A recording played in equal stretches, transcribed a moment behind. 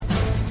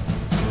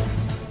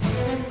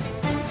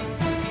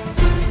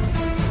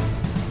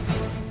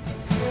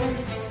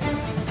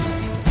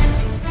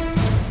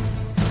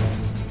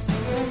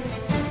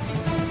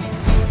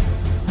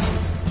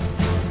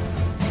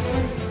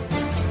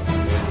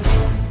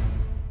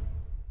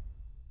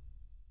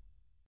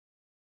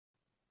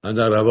من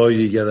در هوای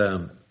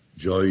دیگرم،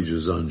 جایی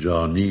جز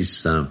آنجا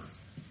نیستم.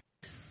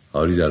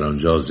 حالی در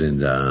آنجا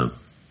زنده ام،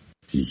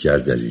 دیگر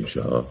در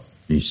اینجا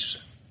نیست.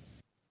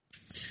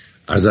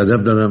 عرض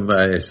ادب دارم و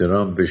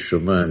احترام به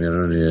شما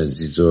امیران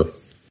عزیز و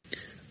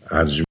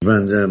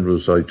ارجمندم.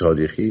 روزهای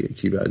تاریخی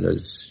یکی بعد از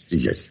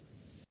دیگری.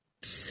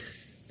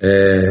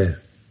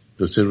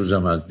 2-3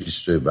 روزم از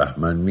 20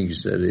 بهمن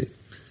میگذره،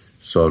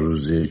 سال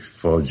روز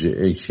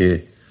فاجعه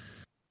که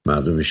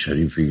مردم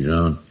شریف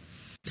ایران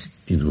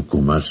این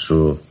حکومت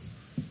رو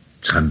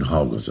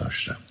تنها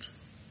گذاشتند.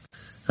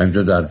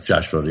 همینطور در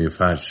جشنواره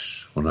فجر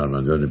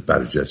هنرمندان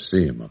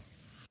برجسته ما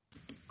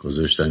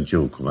گذاشتن که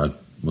حکومت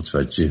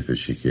متوجه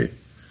بشه که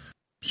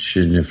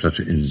چه نفرت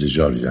و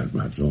انزجاری در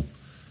مردم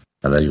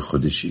علیه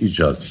خودش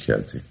ایجاد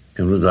کرده.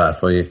 امروز به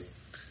حرفای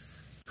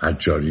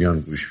حجاریان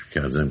گوش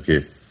کردم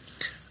که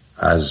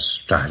از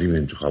تحریم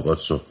انتخابات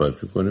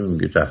صحبت میکنه،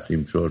 میگه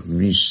تحریم طور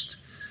نیست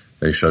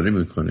و اشاره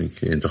میکنه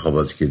که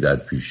انتخاباتی که در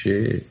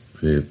پیشه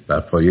بر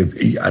پایه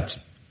بیعت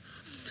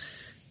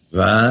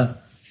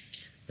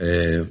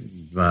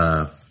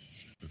و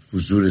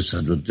حضور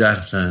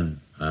 110 تن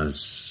از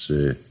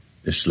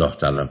اصلاح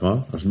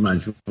طلبان، از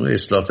مجموعه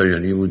اصلاح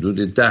طلبان، یعنی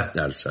حدود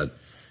 10%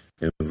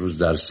 امروز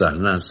در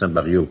صحنه هستن،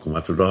 بقیه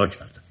حکومت رو رها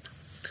کردن.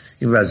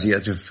 این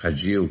وضعیت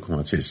فجیع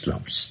حکومت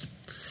اسلامی است.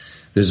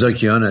 رضا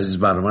کیان عزیز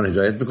برنامه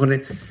هدایت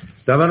میکنه.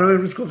 در برنامه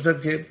امروز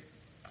گفتم که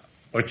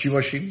با چی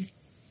باشیم؟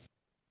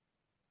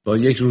 با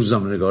یک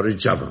روزنامه‌نگار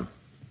جوان،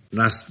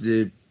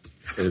 نسل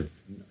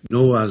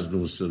نو از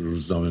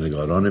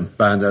روزنامه‌نگاران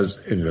بعد از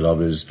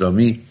انقلاب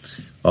اسلامی،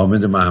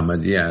 حامد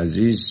محمدی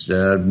عزیز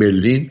در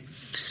برلین.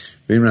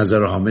 بریم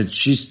نظر حامد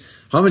چیست.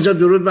 حامد جان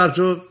درود بر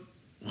تو،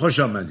 خوش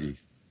آمدی.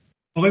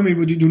 آقای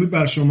میبدی درود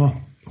بر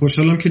شما.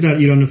 خوشحالم که در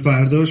ایران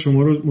فردا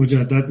شما رو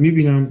مجدد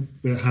میبینم.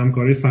 به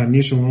همکارای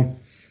فنی شما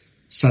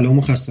سلام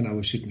و خسته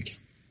نباشید میگم.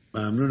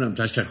 ممنونم،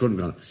 تشکر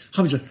میکنم.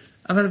 حامد جان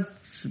اول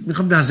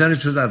میخوام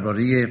نظرت رو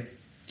درباره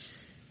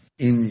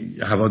این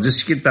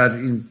حوادثی که در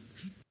این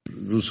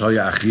روزهای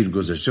اخیر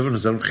گذشته به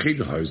نظرم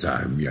خیلی حائز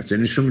اهمیت،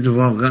 یعنی نشون میده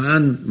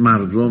واقعا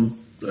مردم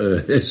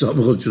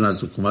حساب خودشون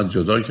از حکومت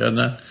جدا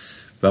کردن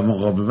و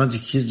مقاومتی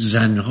که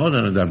زنها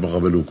دارن در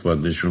مقابل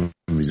حکومت نشون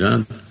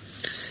میدن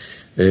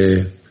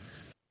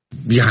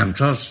بی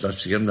همتاست.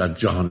 در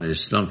جهان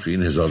اسلام توی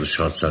این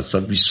 1400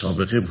 سال بی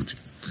سابقه بوده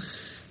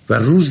و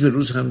روز به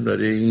روز هم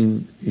داره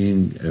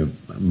این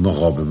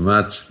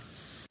مقاومت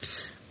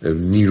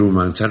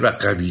نیرومندتر و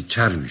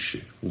قوی‌تر میشه،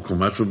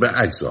 حکومت رو به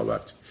عجز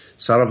آورد.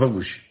 سراپا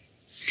گوشی.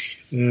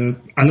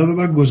 علاوه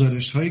بر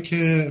گزارش هایی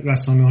که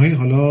رسانه های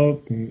حالا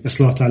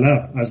اصلاح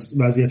طلب از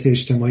وضعیت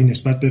اجتماعی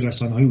نسبت به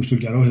رسانه های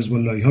اصولگرا و حزب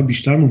اللهی ها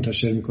بیشتر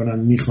منتشر میکنن،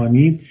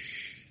 میخوانیم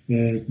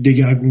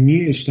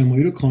دگرگونی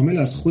اجتماعی رو کامل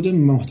از خود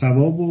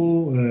محتوا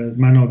و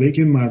منابعی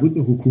که مربوط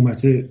به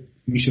حکومت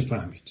میشه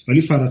فهمید.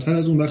 ولی فراتر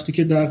از اون، وقتی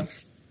که در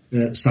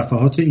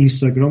صفحات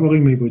اینستاگرام آقای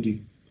میبدی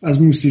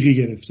از موسیقی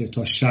گرفته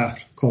تا شهر،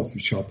 کافی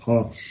شاپ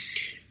ها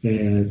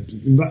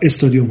و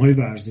استادیوم های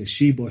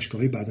ورزشی،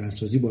 باشگاه های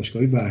بدنسازی،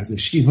 باشگاه های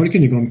ورزشی، اینها رو که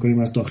نگاه میکنیم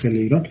از داخل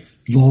ایران،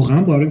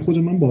 واقعا برای خود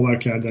من باور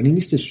کردنی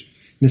نیستش.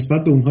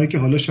 نسبت به اونهایی که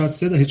حالا شاید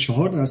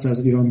 3-4%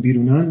 از ایران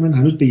بیرونن، من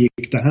هنوز به 1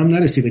 دهم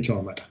نرسیده که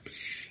آمدم.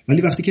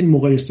 ولی وقتی که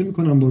مقایسه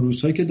میکنم با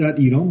روزهایی که در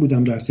ایران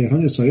بودم، در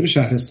تهران، سایر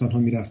شهرستان ها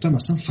میرفتم،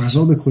 اصلا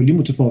فضا به کلی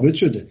متفاوت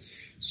شده.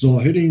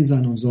 ظاهر این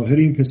زنان، ظاهر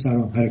این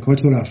پسران،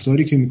 حرکات و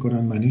رفتاری که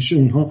میکنن، منش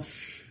اونها،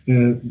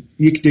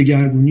 یک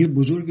دگرگونی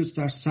بزرگ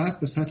در سطح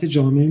به سطح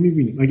جامعه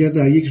میبینیم. اگر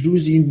در یک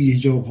روز این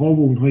بی‌حجاب ها و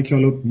اونهایی که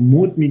حالا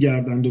مد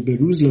میگردند و به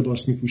روز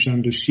لباس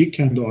میپوشند و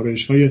شیکند و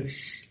آرایش های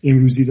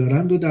امروزی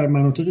دارند و در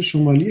مناطق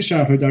شمالی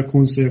شهرها در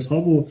کنسرت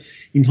ها و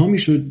اینها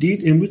میشد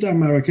دید، امروز در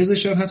مراکز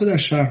شهر، حتی در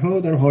شهرها،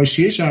 در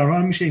حاشیه شهرها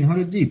هم میشه اینها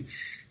رو دید.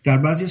 در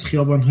بعضی از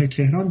خیابان‌های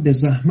تهران به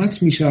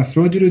زحمت میشه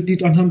افرادی رو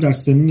دید، آن هم در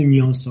سنین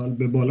میان سال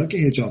به بالا، که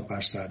حجاب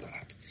بر سر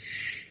دارند.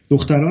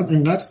 دختران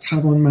انقدر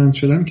توانمند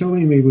شدن که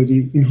آقای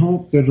میبدی اینها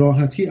به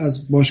راحتی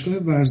از باشگاه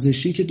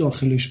ورزشی که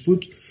داخلش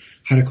بود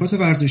حرکات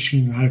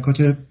ورزشی،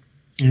 حرکات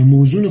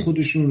موزون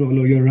خودشون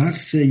رو، یا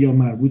رقص یا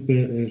مربوط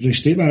به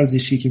رشته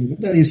ورزشی که میگن،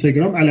 در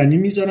اینستاگرام علنی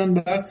میذارن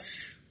و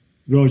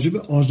راجع به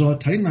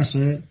آزادترین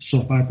مسائل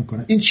صحبت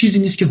میکنن. این چیزی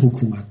نیست که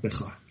حکومت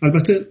بخواد.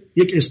 البته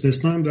یک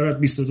استثنا هم دارد.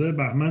 22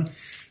 بهمن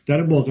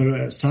در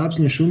باغ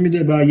سبز نشون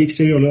میده و یک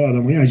سری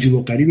آدمای عجیب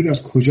و غریبی رو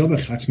از کجا به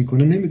خط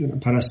میکنه نمیدونم.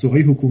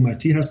 پرستوهای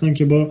حکومتی هستن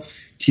که با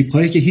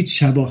تیپ‌هایی که هیچ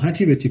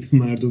شباهتی به تیپ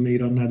مردم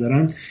ایران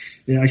ندارن،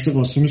 عکس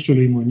قاسم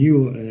سلیمانی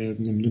و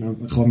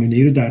نمیدونم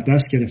خامنه‌ای رو در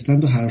دست گرفتن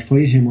و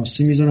حرفای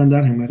حماسی میزنن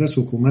در حمایت از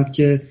حکومت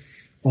که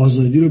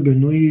آزادی رو به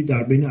نوعی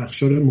در بین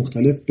اقشار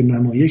مختلف به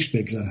نمایش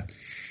بگذارن.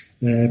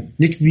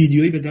 یک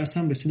ویدیویی به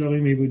دستم رسید آقای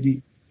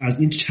میبدی از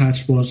این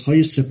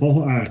چتربازهای سپاه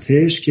و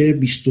ارتش که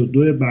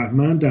 22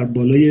 بهمن در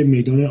بالای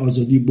میدان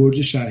آزادی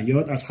برج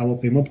شهیاد از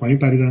هواپیما پایین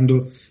پریدند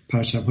و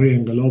پرچم‌های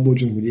انقلاب و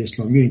جمهوری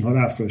اسلامی و اینها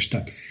رو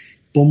افراشتن.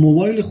 با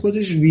موبایل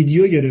خودش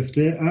ویدیو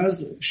گرفته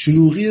از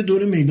شلوغی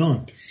دور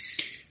میدان.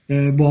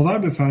 باور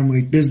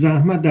بفرمایید به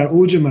زحمت در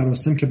اوج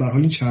مراسم که به هر حال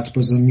این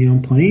چتربازا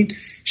میان پایین،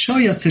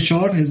 شاید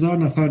 3-4 هزار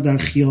نفر در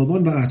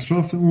خیابان و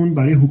اطراف اون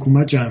برای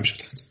حکومت جمع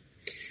شدند.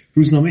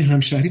 روزنامه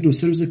همشهری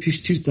 2-3 روز پیش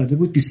تیر زده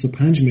بود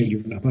 25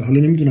 میلیون نفر.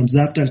 حالا نمیدونم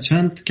ضرب در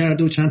چند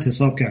کرده و چند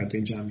حساب کرده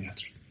این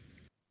جمعیت رو.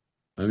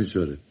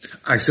 همینطوره.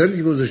 عکسایی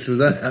که گذاشته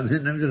بودن همه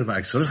نمیدونم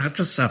عکس‌ها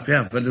حتی صفحه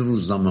اول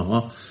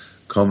روزنامه‌ها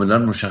کاملا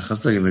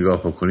مشخص اگه نگاه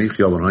بکنید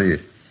خیابان‌های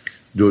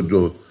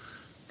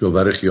دو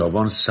بر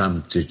خیابان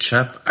سمت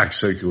چپ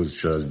عکسایی که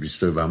گذاشته از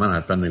 20 بهمن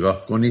حتما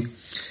نگاه کنید.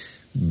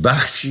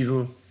 بخشی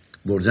رو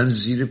بردن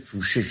زیر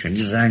پوشش،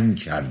 یعنی رنگ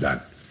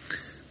کردن.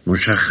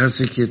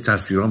 مشخصه که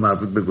تصویرها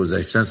مربوط به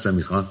گذشته است و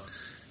میخوان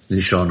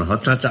نشانه ها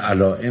حتی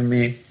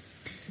علائم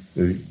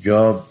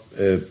یا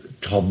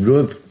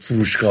تابلو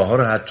فروشگاه ها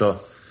رو حتی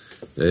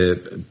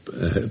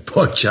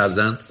پاک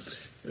کردن.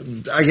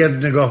 اگر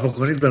نگاه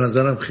بکنید به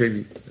نظرم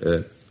خیلی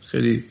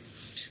خیلی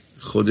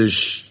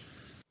خودش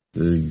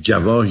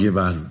گواهی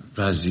و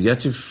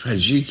وضعیت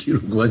فجیعی که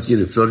حکومت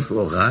گرفتارش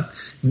واقعا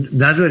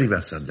نداری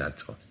بسن در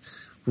تا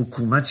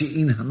حکومت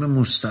این همه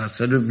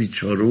مستحصل و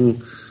بیچاره و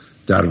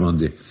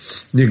درمانده.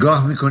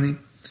 نگاه میکنیم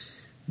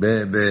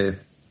به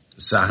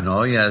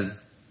صحنه‌های از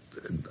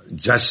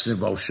جشن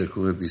با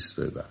شکوه 20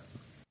 بهمن.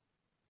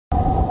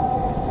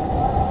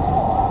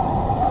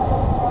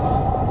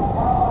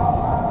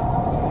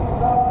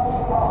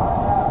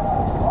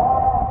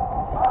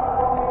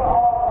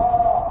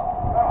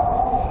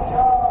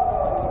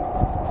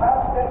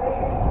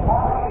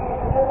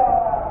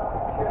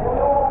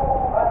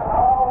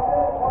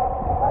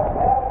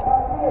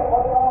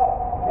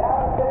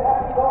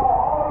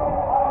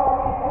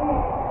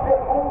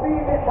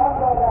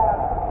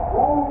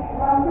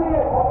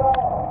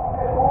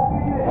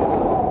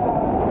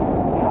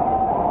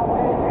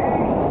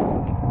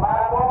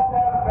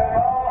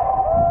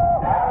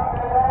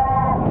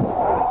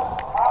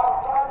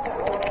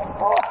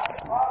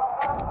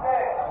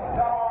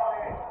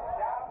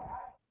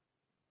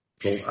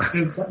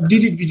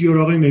 دیدید ویدیو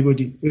رو آقای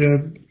میبدی؟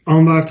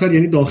 آنورتر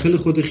یعنی داخل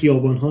خود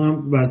خیابان ها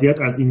هم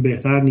وضعیت از این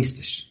بهتر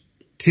نیستش.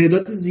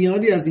 تعداد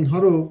زیادی از اینها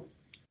رو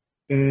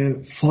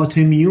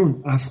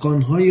فاطمیون،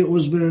 افغانهای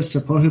عضو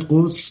سپاه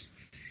قدس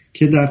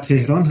که در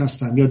تهران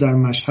هستن یا در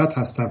مشهد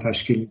هستن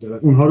تشکیل میدن.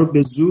 اونها رو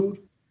به زور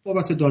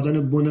بابت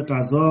دادن بن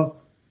غذا،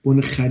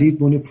 بن خرید،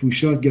 بن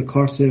پوشاک یا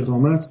کارت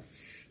اقامت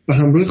به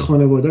همراه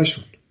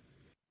خانوادهشون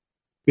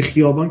به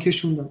خیابان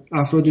کشوندن.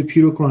 افراد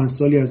پیر و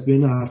کهنسالی از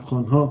بین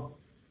افغانها،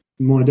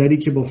 مادری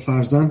که با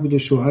فرزند بوده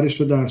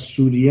شوهرش رو در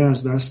سوریه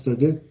از دست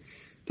داده،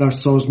 در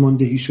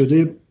سازماندهی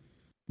شده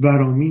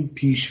ورامین،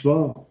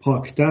 پیشوا،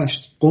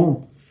 پاکدشت، قم،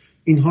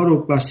 اینها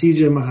رو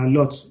بسیج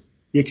محلات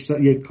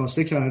یک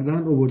کاسه کردن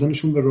و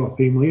بردنشون به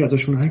راهپیمایی،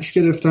 ازشون عکس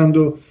گرفتند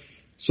و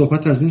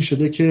صحبت از این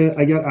شده که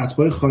اگر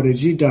اتباع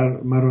خارجی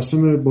در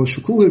مراسم با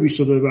شکوه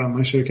 22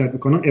 بهمن شرکت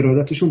میکنن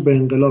ارادتشون به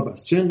انقلاب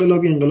است. چه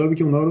انقلابی؟ انقلابی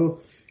که اونها رو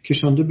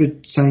کشانده به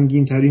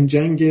سنگین ترین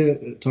جنگ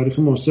تاریخ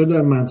معاصر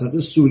در منطقه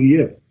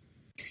سوریه.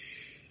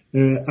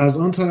 از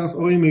آن طرف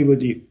آقای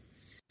میبدی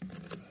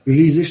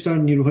ریزش در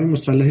نیروهای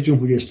مسلح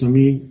جمهوری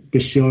اسلامی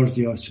بسیار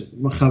زیاد شده.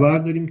 ما خبر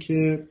داریم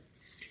که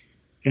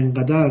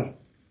انقدر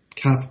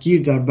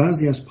کفگیر در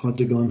بعضی از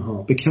پادگان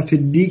ها به کف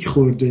دیگ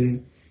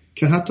خورده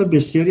که حتی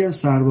بسیاری از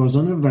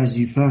سربازان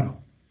وظیفه رو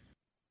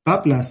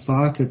قبل از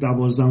ساعت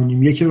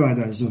 12:30 بعد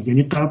از ظهر،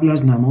 یعنی قبل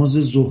از نماز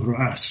ظهر و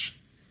عصر،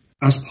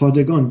 از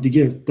پادگان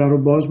دیگه در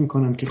رو باز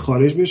میکنن که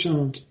خارج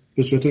بشند،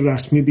 به صورت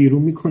رسمی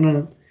بیرون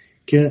میکنن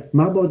که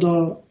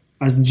مبادا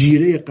از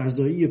جیره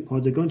غذایی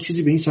پادگان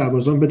چیزی به این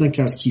سربازان بدن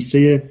که از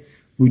کیسه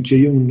بودجه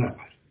اون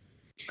نبر.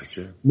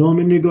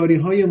 نامه‌نگاری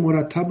های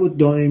مرتب و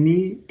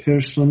دائمی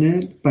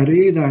پرسنل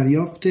برای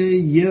دریافت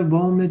یه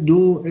وام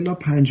 2 الی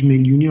 5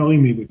 میلیونی آقای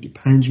میبودی.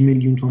 5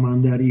 میلیون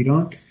تومان در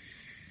ایران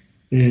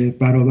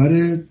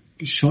برابر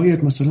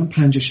شاید مثلا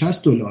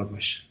 50-60 دلار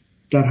باشه.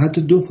 در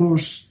حد 2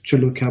 پرس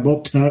چلو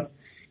کباب در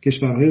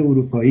کشورهای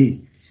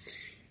اروپایی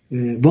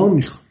وام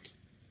میخواد.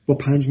 با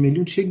 5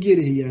 میلیون چه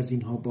گرهی از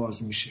اینها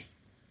باز میشه؟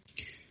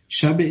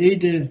 شب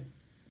عید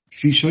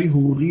فیشای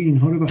حقوقی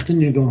اینها رو وقتی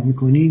نگاه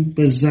میکنیم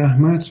به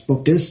زحمت با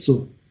قسط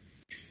و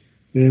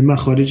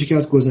مخارجی که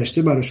از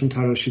گذشته براشون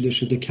تراشیده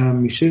شده کم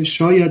میشه.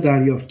 شاید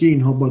دریافتی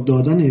اینها با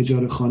دادن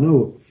اجاره خانه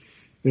و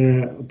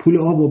پول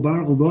آب و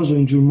برق و گاز و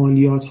اینجور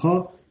مالیات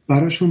ها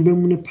براشون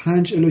بمونه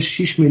 5 الی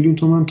 6 میلیون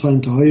تومان تا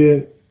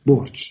انتهای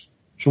برج.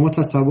 شما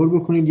تصور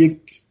بکنید یک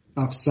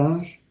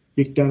افسر،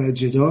 یک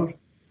درجه دار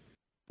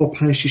با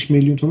 5-6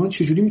 میلیون تومان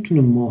چجوری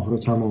میتونه ماه رو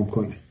تمام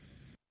کنه؟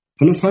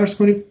 حالا فرض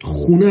کنید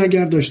خونه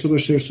اگر داشته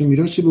باشه، ارث و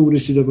میراثی به او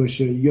رسیده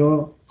باشه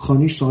یا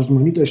خانه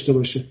سازمانی داشته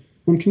باشه،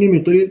 ممکنه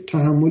مقداری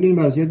تحمل این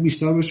وضعیت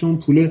بیشتر باشه، اون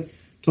پول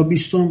تا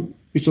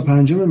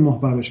 20-25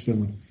 ماه براش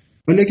بمونه.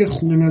 ولی اگر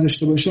خونه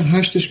نداشته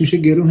باشه 8ش میشه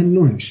گروه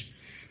 9ش.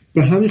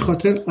 به همین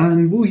خاطر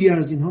انبوهی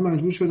از اینها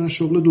مجبور شدن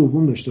شغل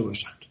دوم داشته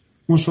باشند.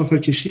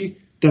 مسافرکشی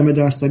دم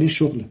دستترین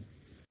شغله.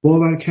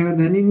 باور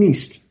کردنی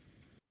نیست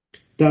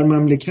در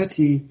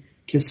مملکتی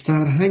که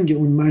سرهنگ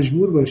اون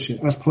مجبور باشه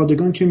از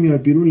پادگان که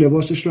میاد بیرون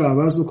لباسش رو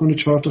عوض بکنه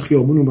 4 تا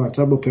خیابون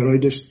اونورتر با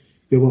پرایدش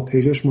یا با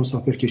پیجاش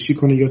مسافرکشی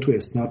کنه یا تو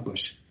اسنپ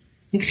باشه.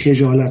 این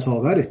خجالت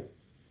آوره.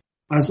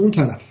 از اون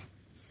طرف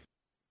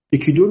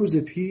 1-2 روز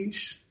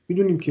پیش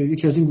میدونیم که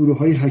یکی از این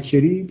گروه‌های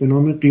هکری به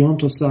نام قیام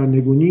تا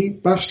سرنگونی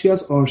بخشی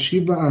از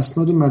آرشیو و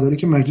اسناد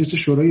مدارک مجلس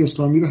شورای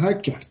اسلامی رو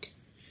هک کرد.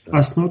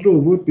 اسناد رو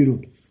آورد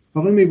بیرون.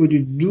 آقای میبدی،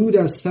 دود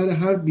از سر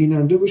هر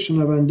بیننده و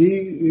شنونده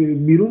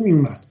بیرون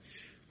میومد.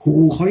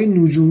 حقوق‌های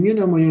نجومی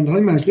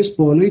نماینده‌های مجلس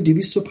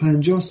بالای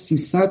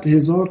 250-300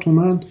 هزار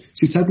تومان،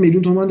 300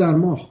 میلیون تومان در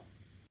ماه.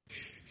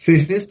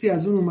 فهرستی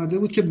از اون اومده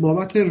بود که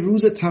بابت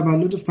روز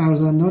تولد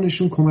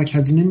فرزندانشون کمک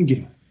هزینه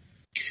میگیرن.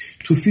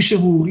 تو فیش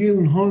حقوقی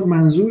اونها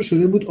منظور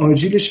شده بود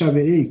آجیل شب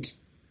عید.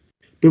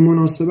 به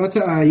مناسبت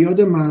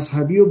اعیاد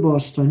مذهبی و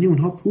باستانی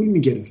اونها پول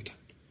میگرفتن.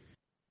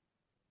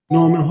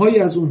 نامه‌هایی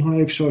از اونها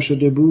افشا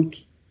شده بود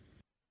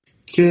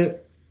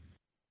که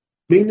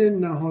بین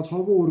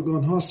نهادها و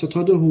ارگان‌ها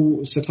ستاد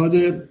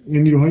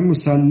نیروهای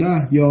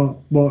مسلح یا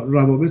با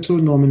روابط و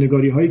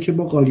نامه‌نگاری‌هایی که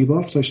با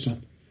قالیباف داشتن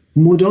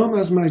مدام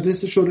از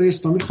مجلس شورای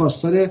اسلامی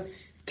خواستار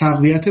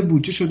تقویت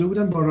بودجه شده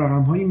بودن با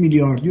رقم‌های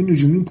میلیاردی و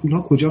نجومی. این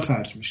پول‌ها کجا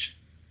خرج میشه؟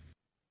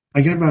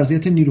 اگر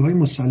وضعیت نیروهای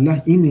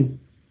مسلح اینه،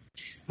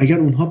 اگر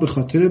اونها به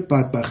خاطر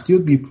بدبختی و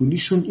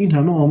بیپولیشون این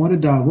همه آمار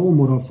دعوا و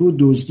مرافعه و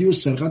دزدی و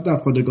سرقت در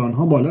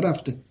پادگان‌ها بالا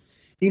رفته،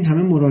 این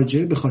همه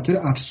مراجعه به خاطر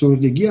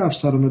افسردگی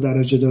افسران و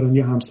درجه داران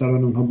یا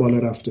همسران اونها بالا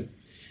رفته،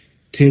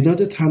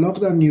 تعداد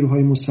طلاق در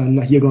نیروهای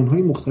مسلح،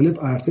 یگانهای مختلف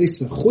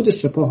ارتش، خود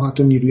سپاه،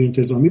 حتی نیروی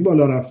انتظامی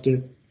بالا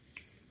رفته،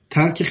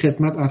 ترک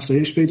خدمت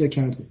افزایش پیدا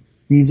کرده،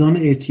 میزان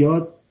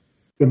اعتیاد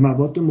به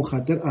مواد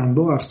مخدر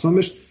انواع و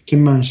اقسامش که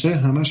منشأ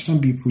همش هم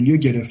بیپولی و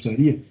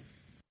گرفتاریه.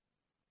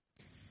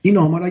 این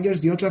آمار اگر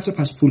زیاد رفته،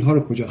 پس پولها رو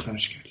کجا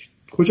خرج کردید؟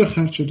 کجا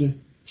خرج شده؟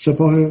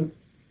 سپاه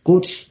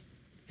قدس،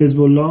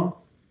 حزب الله،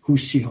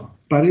 حوثی‌ها.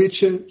 برای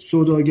چه؟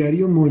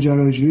 سوداگری و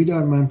ماجراجویی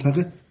در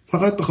منطقه،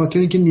 فقط به خاطر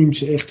اینکه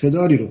نیمچه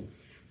اقتداری رو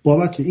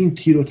بابت این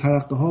تیر و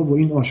ترقه ها و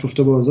این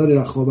آشفته بازار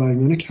در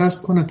خاورمیانه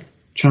کسب کنن،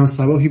 چند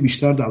صباحی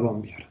بیشتر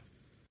دوام بیارن.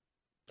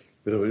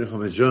 برای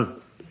حامد جان،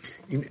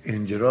 این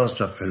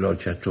انجراس و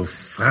فلاکت و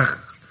فقر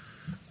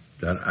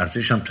در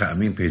ارتش هم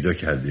تأمین پیدا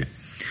کرده.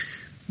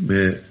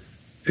 به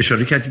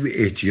اشاره کردی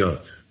به اعتیاد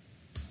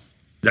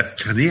در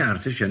تنه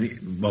ارتش، یعنی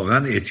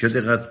واقعا اعتیاد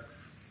قد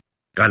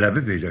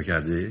غلبه پیدا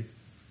کرده؟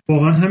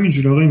 واقعا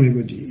همینجور آقای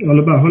میبدی.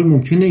 حالا به حال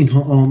ممکنه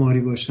اینها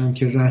آماری باشن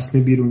که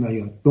رسم بیرون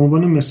نیاد. به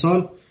عنوان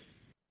مثال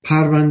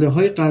پرونده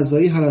های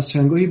قضایی هر از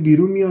چنگاهی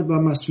بیرون میاد و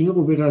مسئولین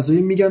قوه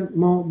قضایی میگن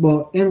ما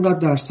با اینقدر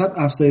درصد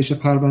افزایش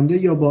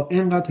پرونده یا با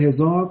اینقدر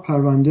هزار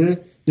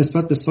پرونده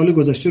نسبت به سال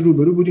گذشته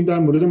روبرو بودیم در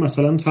مورد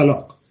مثلا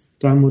طلاق،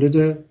 در مورد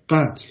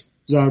قتل،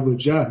 ضرب و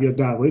جرح یا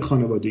دعوای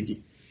خانوادگی.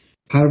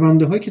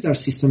 پرونده هایی که در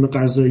سیستم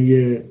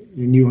قضایی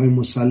نیروهای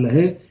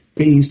مسلحه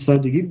به این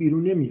سادگی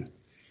بیرون نمیاد.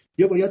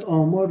 یا باید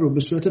آمار رو به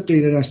صورت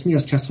غیر رسمی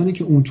از کسانی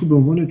که اون تو به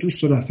عنوان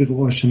دوست و رفیق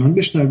و آشنان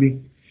بشنوی،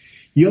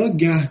 یا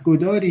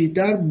گهگداری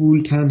در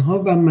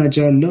بولتن‌ها و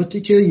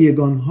مجلاتی که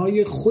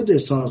یگانهای خود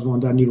سازمان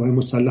در نیروهای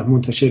مسلح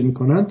منتشر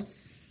می‌کنند،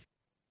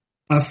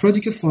 افرادی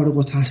که فارغ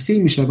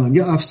التحصیل میشوند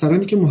یا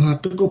افسرانی که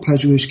محقق و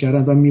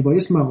پژوهشگرند و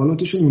میبایست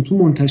مقالاتشون اون تو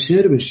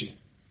منتشر بشه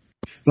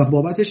و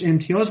بابتش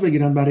امتیاز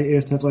بگیرن برای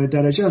ارتقای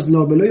درجه، از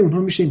لابلای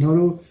اونها میشه اینها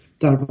رو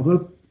در واقع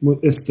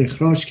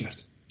استخراج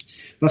کرد.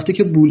 وقتی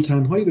که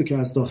بولتن‌هایی رو که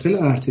از داخل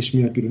ارتش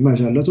میاد بیرون،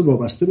 مجلات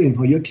وابسته به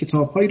اینها یا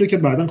کتاب‌هایی رو که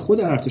بعداً خود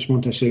ارتش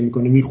منتشر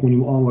میکنه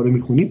میخونیم و آمار رو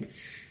میخونیم،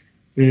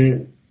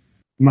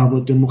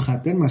 مواد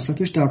مخدر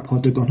مصرفش در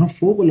پادگان‌ها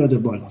فوق‌العاده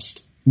بالاست.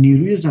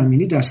 نیروی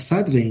زمینی در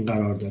صدر این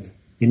قرار داره،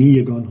 یعنی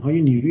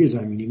یگانهای نیروی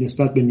زمینی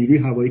نسبت به نیروی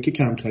هوایی که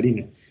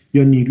کمترینه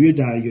یا نیروی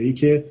دریایی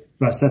که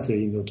وسط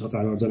این دو تا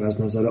قرار داره.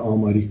 از نظر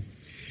آماری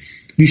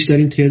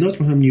بیشترین تعداد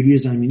رو هم نیروی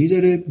زمینی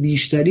داره.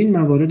 بیشترین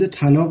موارد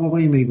طلاق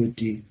آقای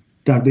میبدی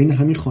در بین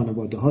همین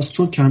خانواده هاست،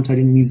 چون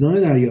کمترین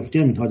میزان دریافتی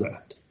هم اینها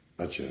دارند.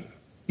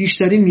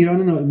 بیشترین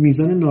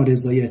میزان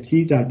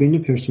نارضایتی در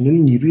بین پرسنل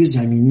نیروی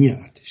زمینی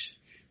ارتش،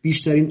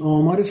 بیشترین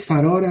آمار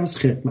فرار از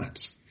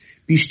خدمت،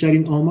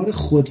 بیشترین آمار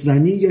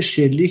خودزنی یا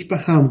شلیک به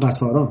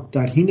همقطاران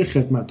در حین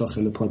خدمت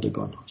داخل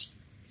پادگان هاست.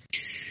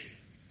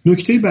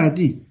 نکته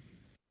بعدی،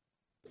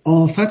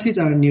 آفتی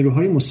در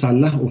نیروهای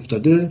مسلح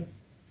افتاده،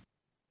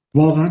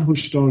 واقعا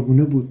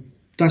هشدارگونه بود.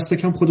 دست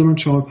کم خود من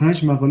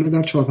 4-5 مقاله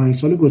در 4-5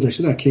 سال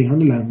گذشته در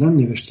کیهان لندن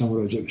نوشتم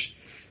راجبش.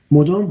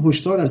 مدام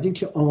هشدار از این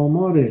که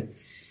آمار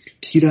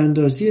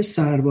تیراندازی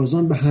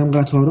سربازان به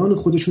همقطاران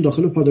خودشون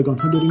داخل پادگان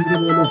ها داره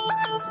میره بالا.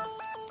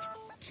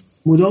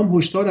 مدام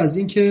هشدار از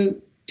این که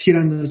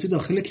تیراندازی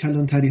داخل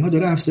کلانتری ها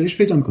داره افزایش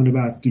پیدا میکنه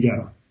بعد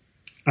دیگران.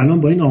 الان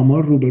با این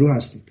آمار روبرو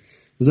هستیم.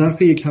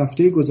 ظرف 1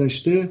 هفته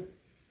گذشته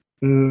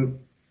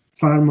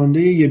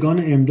فرمانده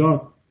یگان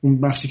امداد،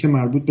 اون بخشی که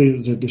مربوط به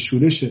ضد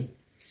شورشه،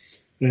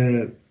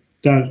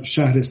 در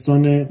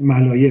شهرستان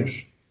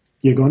ملایر،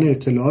 یگان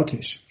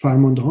اطلاعاتش،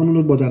 فرماندهان اون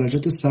رو با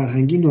درجات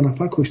سرهنگین 2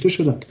 نفر کشته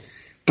شدن.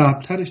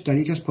 قبلترش در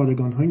یک از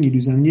پادگان‌های نیروی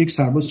زمینی یک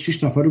سرباز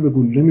 6 نفر رو به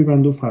گلوله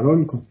میبنده و فرار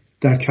میکنه.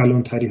 در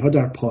کلانتری‌ها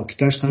در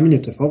پاکدشت همین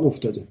اتفاق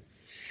افتاده.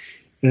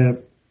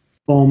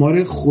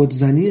 آمار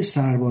خودزنی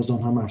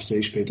سربازان هم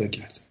افزایش پیدا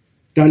کرد.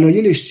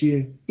 دلایلش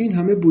چیه؟ این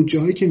همه بودجه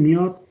هایی که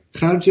میاد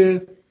خرج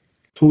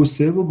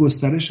توسعه و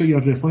گسترش یا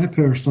رفاه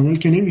پرسنل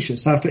که نمیشه،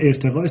 صرف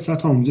ارتقاء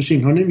سطح آموزش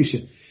اینها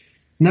نمیشه.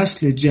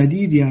 نسل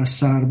جدیدی از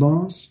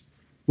سرباز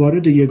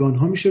وارد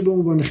یگانها میشه به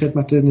عنوان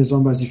خدمت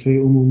نظام وظیفه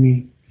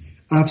عمومی.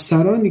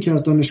 افسرانی که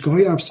از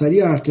دانشگاه‌های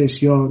افسری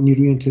ارتش یا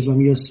نیروی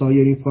انتظامی یا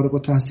سایرین فارغ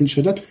التحصیل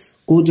شدن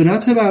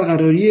قدرت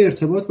برقراری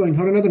ارتباط با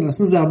اینها رو ندارن،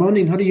 اصلا زبان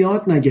اینها رو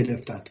یاد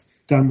نگرفتند.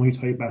 در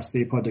محیط‌های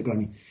بسته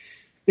پادگانی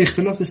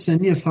اختلاف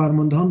سنی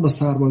فرماندهان با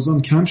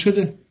سربازان کم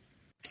شده.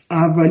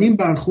 اولین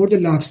برخورد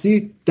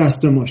لفظی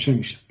دست به ماشه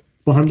میشن،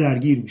 با هم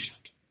درگیر میشن.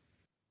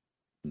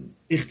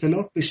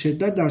 اختلاف به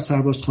شدت در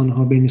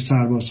سربازخانه‌ها بین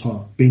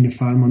سربازها، بین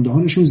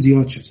فرماندهانشون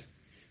زیاد شده.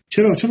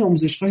 چرا؟ چون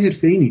آموزش‌ها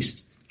حرفه‌ای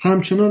نیست.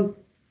 همچنان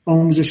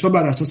آموزش‌ها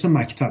بر اساس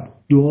مکتب،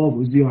 دعا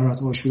و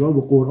زیارت عاشورا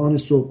و قرآن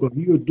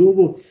صبحگاهی و دو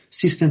و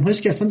سیستم‌هایی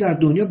که اصلا در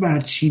دنیا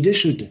برچیده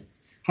شده.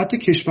 حتی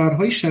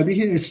کشورهای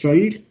شبیه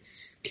اسرائیل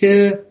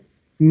که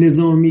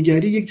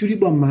نظامیگری یک جوری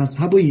با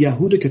مذهب و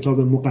یهود و کتاب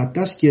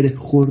مقدس گره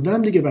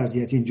خوردن، دیگه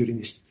وضعیت اینجوری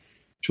نیست.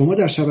 شما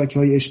در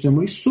شبکه‌های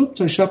اجتماعی صبح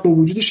تا شب با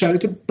وجود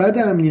شرایط بد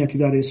امنیتی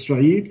در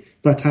اسرائیل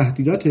و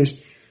تهدیداتش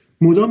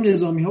مدام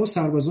نظامی‌ها و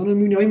سربازان رو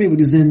می‌بینید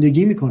میبدی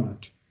زندگی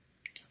می‌کنند.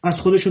 از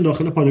خودشون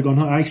داخل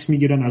پادگان‌ها عکس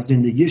می‌گیرن، از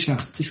زندگی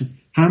شخصیشون.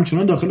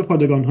 همچنان داخل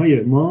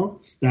پادگان‌های ما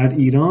در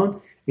ایران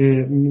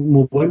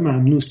موبایل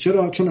ممنوع.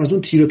 چرا؟ چون از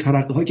اون تیر و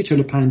ترقه‌هایی که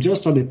 40-50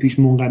 سال پیش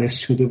منقرض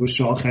شده و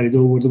شاه خریده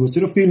و آورده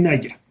واسه رو فیلم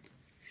نگیرن.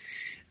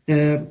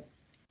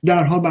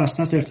 درها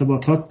بسته است،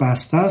 ارتباطات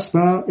بسته است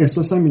و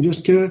احساسم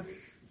اینجاست که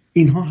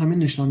اینها همه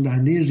نشان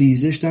دهنده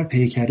ریزش در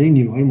پیکره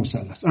نیروهای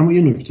مسلح است. اما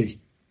یه نکته،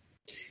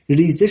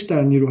 ریزش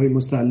در نیروهای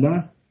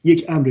مسلح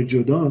یک امر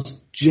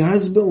جداست،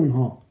 جذب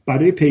اونها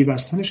برای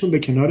پیوستنشون به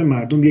کنار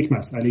مردم یک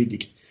مسئله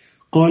دیگه.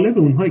 غالب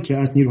اونهایی که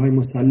از نیروهای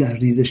مسلح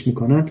ریزش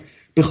میکنن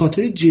به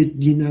خاطر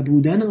جدی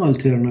نبودن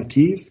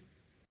آلترناتیو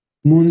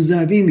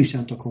منزوی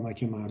میشن تا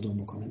کمک مردم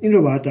بکنن. این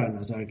رو باید در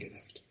نظر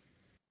گرفت.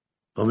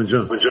 حامد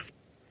جان،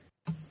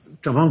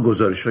 تمام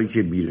گزارش هایی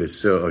که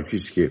میرسه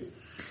آکیست که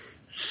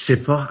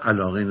سپاه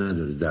علاقه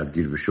نداره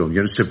درگیر بشه،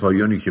 یعنی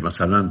سپاهیانی که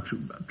مثلا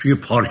توی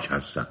پارک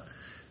هستن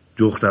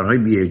دخترهای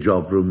بی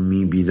حجاب رو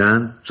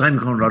میبینن سعی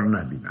میکنن را رو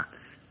نبینن،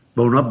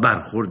 با اونا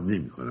برخورد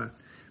نمیکنن.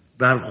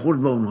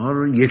 برخورد با اونها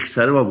رو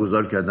یکسره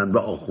واگذار کردن به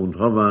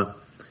آخوندها و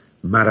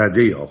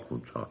مرده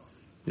آخوندها،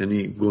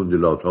 یعنی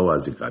گندلات ها و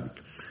از این قبیل،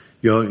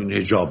 یا این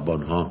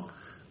حجاببان ها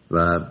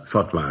و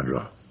فاطمه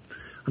اراه.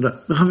 حالا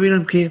میخوام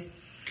ببینم که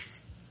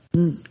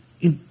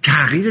این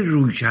تغییر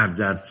روی کرد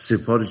در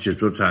سپاه رو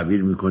چطور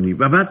تعبیر میکنی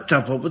و بعد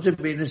تفاوت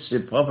بین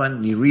سپاه و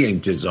نیروی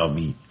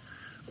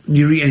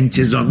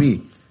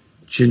انتظامی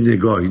چه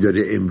نگاهی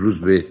داره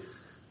امروز به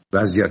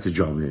وضعیت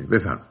جامعه؟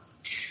 بفهم.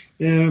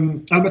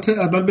 البته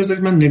اول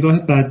بذارید من نگاه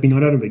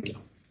بدبینانه رو بگم.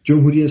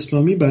 جمهوری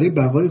اسلامی برای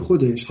بقای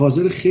خودش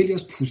حاضر خیلی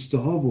از پوسته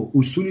ها و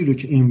اصولی رو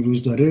که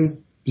امروز داره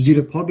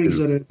زیر پا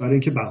بگذاره برای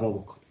اینکه بقا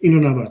بکنه.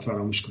 اینو نباید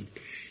فراموش کنیم.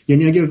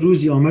 یعنی اگر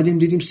روزی آمدیم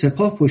دیدیم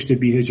سپاه پشت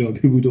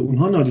بی‌حجابی بود و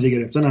اونها نادیده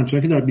گرفتن،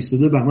 همچنان که در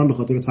 22 بهمن به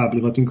خاطر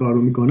تبلیغات این کار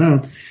رو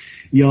میکنن،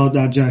 یا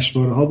در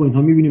جشنواره‌ها و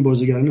اینها میبینیم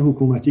بازیگران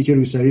حکومتی که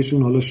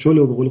روسریشون حالا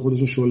شله و به قول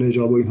خودشون شله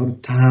حجاب و اینها رو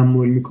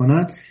تحمل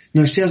میکنن،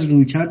 ناشی از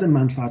رویکرد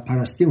منفعت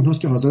پرستی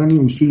اونهاست که حاضرن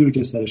این اصولی رو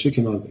که سرشه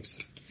کنار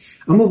بگذارن.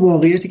 اما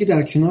واقعیتی که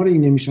در کنار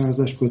این نمیشه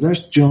ازش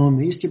گذشت،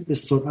 جامعه‌ای است که به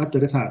سرعت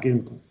داره تغییر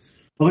میکنه.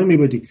 آقای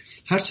میبدی،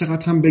 هر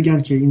چقدر هم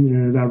بگن که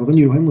این در واقع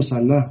نیروهای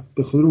مسلح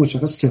به خود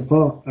مشخص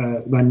سپاه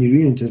و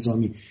نیروی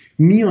انتظامی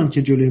میان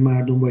که جلوی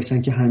مردم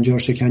وایسن که هنجار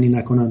شکنی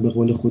نکنن، به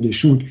قول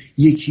خودشون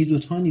یکی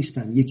دوتا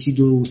نیستن، یکی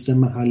دو سه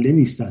محله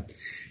نیستن،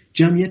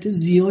 جمعیت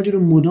زیادی رو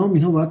مدام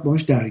اینها باید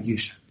باهاش درگیر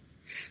شن.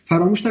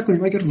 فراموش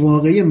نکنیم اگر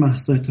واقعی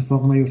مهسا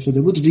اتفاق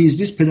نیفتاده بود،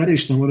 ریز پدر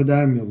اجتماع رو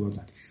در می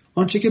آوردن.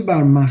 آنچه که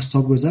بر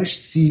مهسا گذشت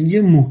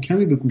سیلی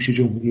محکمی به گوش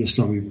جمهوری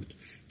اسلامی بود،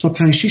 تا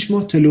 5-6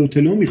 ماه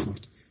تلو میخورد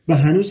و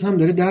هنوز هم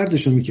داره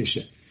دردشو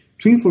میکشه.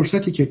 تو این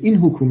فرصتی که این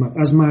حکومت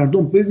از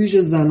مردم به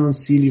ویژه زنان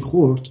سیلی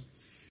خورد،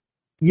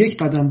 1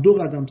 قدم 2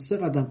 قدم 3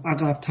 قدم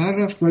عقب‌تر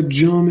رفت و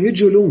جامعه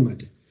جلو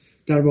اومده.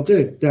 در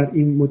واقع در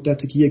این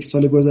مدتی که 1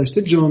 سال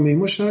گذشته جامعه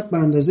ما شاید به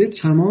اندازه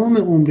تمام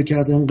عمری که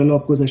از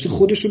انقلاب گذشته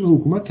خودش رو به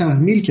حکومت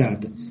تحمیل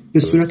کرده به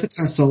صورت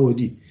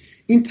تصاعدی.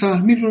 این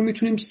تحمیل رو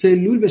میتونیم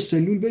سلول به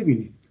سلول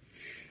ببینیم.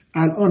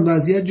 الان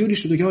وضعیت جوری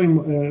شده که آقای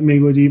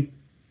میبدی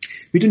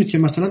میدونید که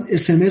مثلا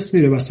SMS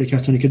میره واسه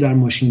کسانی که در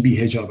ماشین بی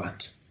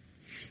حجابند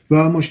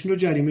و ماشین رو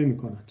جریمه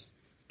میکنند.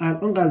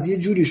 الان قضیه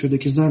جوری شده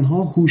که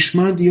زنها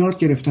هوشمند یاد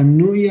گرفتن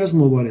نوعی از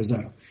مبارزه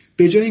رو،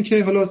 به جای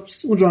اینکه حالا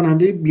اون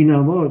راننده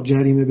بینوا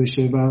جریمه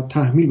بشه و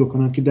تحمیل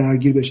بکنن که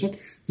درگیر بشن،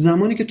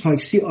 زمانی که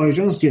تاکسی،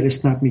 آژانس یا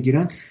اسنپ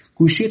میگیرن،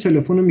 گوشی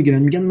تلفن رو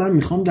میگیرن، میگن من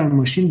میخوام در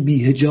ماشین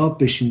بی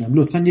حجاب بشینم،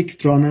 لطفاً یک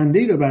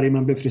راننده‌ای رو برای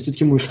من بفرستید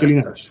که مشکلی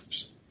نداشته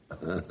باشه.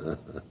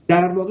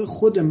 در واقع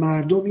خود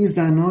مردم، این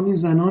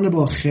زنان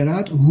با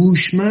خرد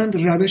هوشمند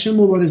روش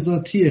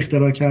مبارزاتی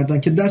اختراع کردن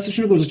که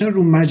دستشون رو گذاشتن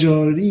رو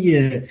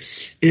مجاری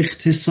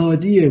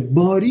اقتصادی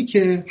باری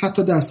که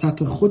حتی در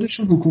سطح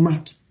خودشون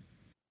حکومت.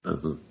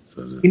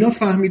 اینا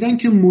فهمیدن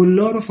که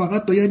ملا رو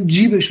فقط باید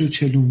جیبش رو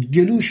چلون،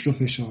 گلوش رو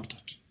فشار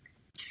داد.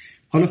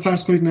 حالا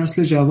فرض کنید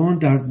نسل جوان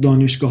در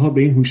دانشگاه‌ها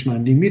به این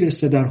هوشمندی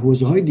میرسه، در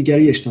حوزه‌های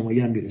دیگری اجتماعی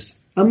هم میرسه.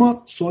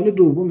 اما سوال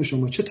دوم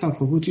شما چه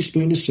تفاوتی است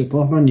بین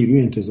سپاه و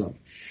نیروی انتظامی؟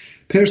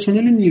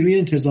 پرسنل نیروی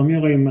انتظامی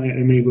آقای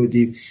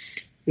میبدی،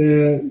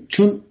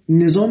 چون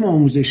نظام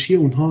آموزشی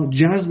اونها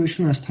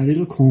جذبشون از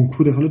طریق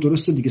کنکور، حالا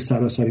درسته دیگه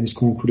سراسری نیست،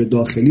 کنکور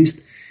داخلی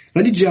است،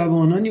 ولی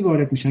جوانانی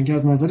وارد میشن که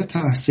از نظر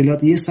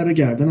تحصیلات یه سر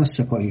گردن از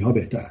سپاهی‌ها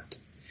بهترند.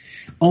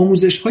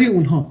 آموزش‌های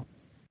اونها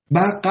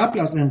قبل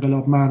از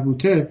انقلاب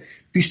مربوطه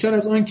بیشتر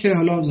از آن که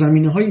حالا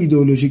زمینه‌های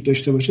ایدئولوژیک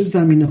داشته باشه،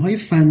 زمینه‌های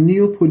فنی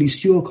و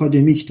پلیسی و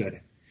آکادمیک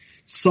داره.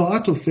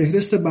 ساعت و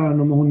فهرست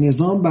برنامه و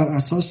نظام بر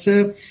اساس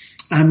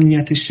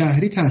امنیت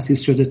شهری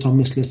تأسیس شده تا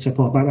مثل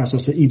سپاه بر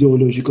اساس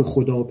ایدئولوژیک و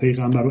خدا و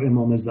پیغمبر و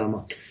امام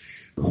زمان.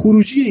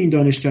 خروجی این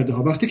دانشکده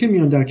ها وقتی که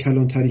میان در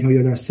کلانتری ها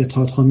یا در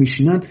ستادها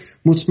میشینن،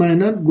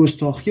 مطمئنا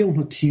گستاخی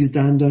اونها،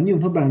 تیزدندانی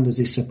اونها به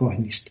اندازه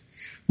سپاه نیست.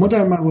 ما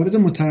در موارد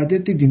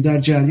متعدد دیدیم در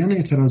جریان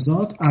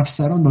اعتراضات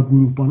افسران و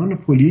گروهبانان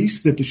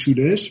پلیس ضد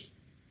شورش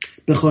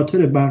به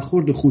خاطر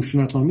برخورد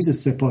خشونت‌آمیز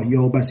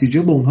سپاهی‌ها و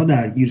بسیجه با اونها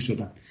درگیر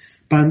شدند.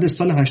 بنده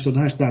سال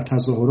 88 در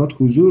تظاهرات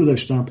حضور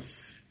داشتم،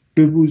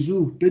 به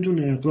وضوح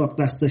بدون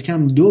اغراق دست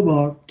کم 2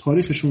 بار،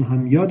 تاریخشون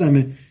هم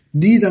یادمه،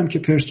 دیدم که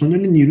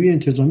پرسنل نیروی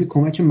انتظامی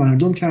کمک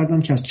مردم کردن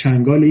که از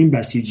چنگال این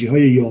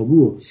بسیجی‌های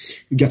یابو و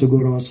گت و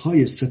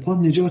گرازهای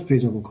سپاه نجات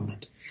پیدا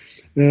بکنند.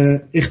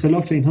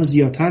 اختلاف اینها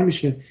زیادتر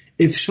میشه.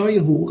 افشای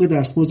حقوق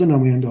دستمزد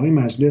نماینده‌های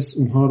مجلس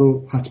اونها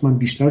رو حتما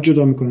بیشتر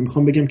جدا میکنه.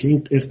 میخوام بگم که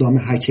این اقدام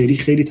هکری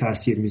خیلی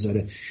تاثیر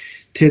میذاره.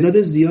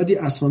 تعداد زیادی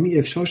اسامی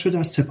افشا شده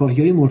از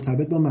سپاهی‌های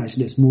مرتبط با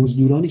مجلس،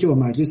 مزدورانی که با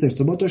مجلس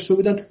ارتباط داشته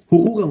بودن،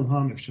 حقوق اونها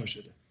هم افشا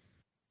شده.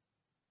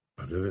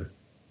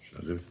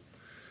 شده.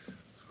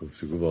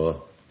 گفتگو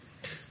با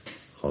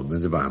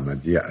حامد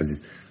محمدی عزیز.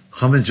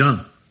 حامد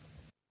جان،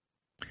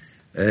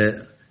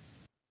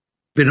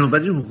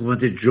 بنابراین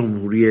حکومت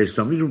جمهوری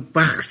اسلامی رو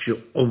بخش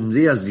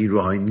عمده از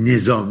نیروهای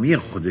نظامی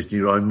خودش،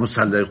 نیروهای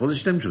مسلح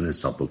خودش نمیتونه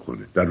حساب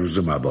بکنه در روز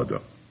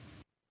مبادا.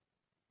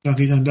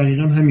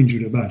 دقیقاً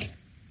همینجوره. بله،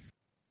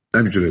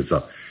 نمیتونه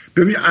حساب.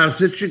 ببین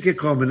ارزشی که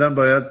کاملا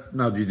باید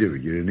نادیده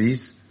بگیره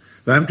نیست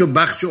و همینطور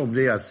بخش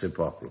عمده از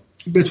سپاه رو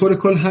به طور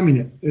کل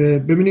همینه.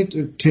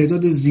 ببینید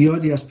تعداد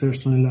زیادی از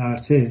پرسنل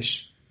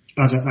ارتش،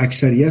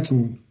 اکثریت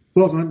اون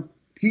واقعا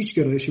هیچ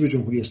گرایشی به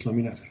جمهوری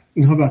اسلامی نداره.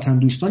 اینها وطن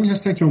دوستانی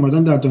هستن که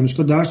اومدن در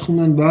دانشگاه درس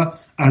خوندن و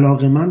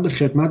علاقه‌مند به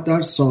خدمت در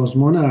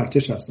سازمان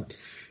ارتش هستن.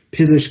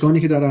 پزشکانی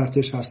که در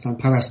ارتش هستن،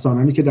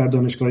 پرستارانی که در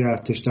دانشگاه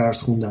ارتش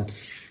درس خوندن،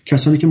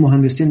 کسانی که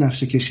مهندسی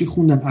نقشه‌کشی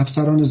خوندن،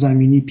 افسران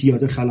زمینی،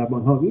 پیاده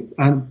خلبان‌ها،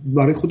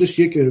 برای خودش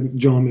یک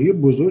جامعه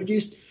بزرگی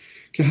است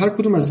که هر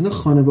کدوم از اینا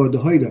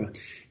خانواده‌هایی دارن.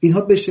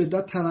 اینها به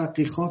شدت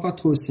ترقی‌خواه و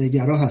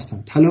توسعه‌گرا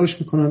هستن.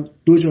 تلاش میکنن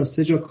 2 جا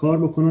 3 جا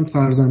کار بکنن،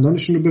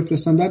 فرزندانشون رو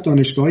بفرستن در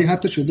دانشگاه‌های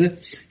حتی شده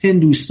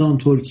هندوستان،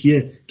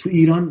 ترکیه، تو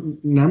ایران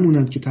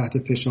نمونند که تحت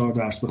فشار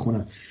درس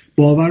بخونن.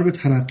 باور به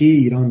ترقی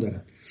ایران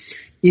دارن.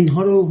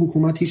 اینها رو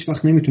حکومت هیچ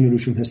وقت نمیتونه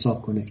روشون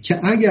حساب کنه که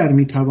اگر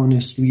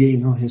میتوانست روی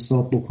اینها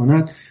حساب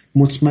بکند،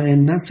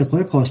 مطمئنا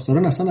سپاه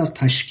پاسداران اصلا از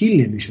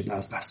تشکیل نمیشد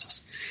از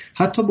اساس.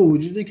 حتی با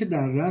وجود اینکه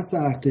در رأس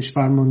ارتش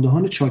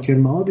فرماندهان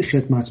چاکرمعابی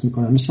خدمت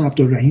میکنن مثل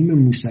عبدالرحیم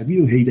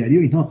موسوی و حیدری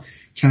و اینها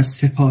که از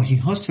سپاهی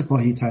ها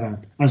سپاهی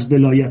ترند، از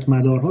ولایت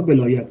مدارها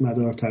ولایت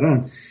مدار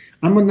ترند،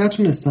 اما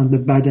نتونستن به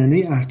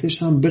بدنه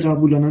ارتش هم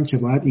بقبولانن که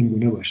باید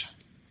اینگونه باشن.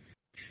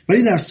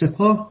 ولی در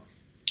سپاه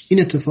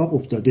این اتفاق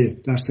افتاده.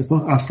 در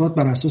سپاه افراد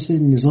بر اساس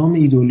نظام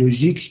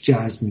ایدئولوژیک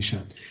جذب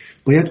میشن.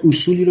 باید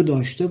اصولی رو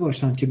داشته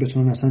باشن که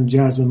بتونن اصلا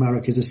جذب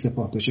مراکز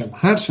سپاه بشن.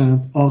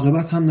 هرچند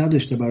عاقبت هم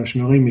نداشته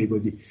براشون آقای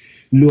میبدی.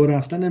 لو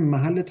رفتن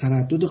محل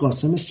تردد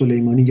قاسم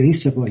سلیمانی یا این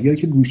سپاهی‌ها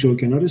که گوشه و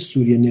کنار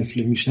سوریه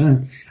نفله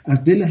میشن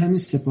از دل همین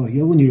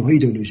سپاهی‌ها و نیروهای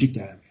ایدئولوژیک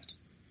در میاد.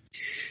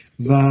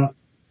 و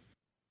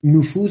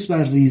نفوذ و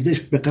ریزش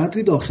به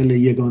قدری داخل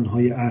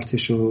یگانهای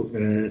ارتش و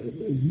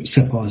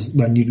سپاه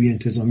و نیروی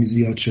انتظامی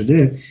زیاد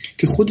شده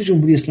که خود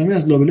جمهوری اسلامی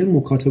از لابلای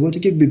مکاتباتی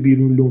که به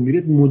بیرون لو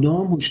میره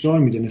مدام هشدار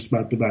میده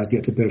نسبت به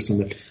وضعیت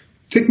پرسنل.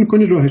 فکر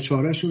میکنید راه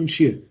چارهشون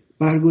چیه؟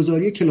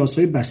 برگزاری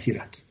کلاس‌های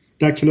بصیرت.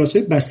 در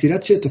کلاس‌های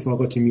بصیرت چه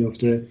اتفاقاتی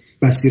میفته؟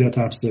 بصیرت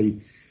افزایی.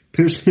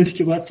 پرسنلی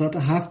که باید ساعت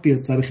 7 بیاد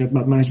سر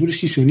خدمت مجبور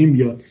 6:30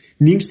 بیاد،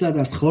 نیم ساعت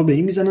از خواب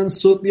این میزنن،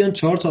 صبح بیان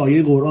 4 تا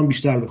آیه قرآن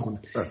بیشتر بخونن.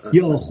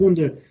 یه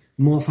آخوند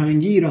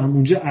مافنگی رو هم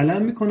اونجا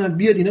علم میکنن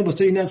بیاد اینا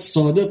واسه این از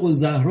صادق و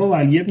زهرا و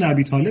علی ابن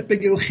ابی طالب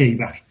بگه و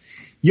خیبر،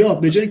 یا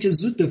به جای که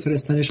زود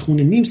بفرستنش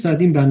خونه نیم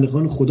ساعت این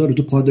بندگان خدا رو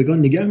تو پادگان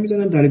نگه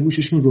میدارن در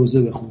گوششون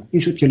روزه بخونن. این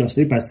شد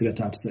کلاس‌های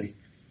بصیرت افزایی.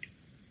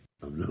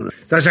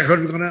 تشکر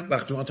میکنم.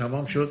 وقت ما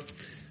تمام شد.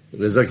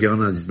 رضا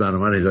کیان عزیز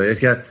برنامه رو هدایت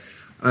کرد.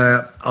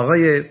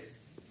 آقای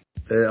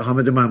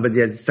حامد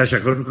محمدی عزیز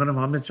تشکر میکنم.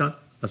 حامد جان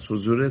از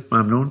حضورت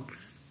ممنون.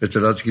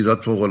 اطلاعاتی که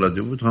داد فوق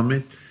العاده بود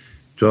حامد.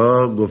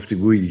 تا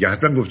گفتگوی دیگه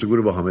حتما گفتگو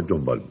رو با حامد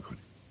دنبال میکنیم.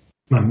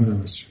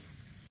 ممنونم از شما.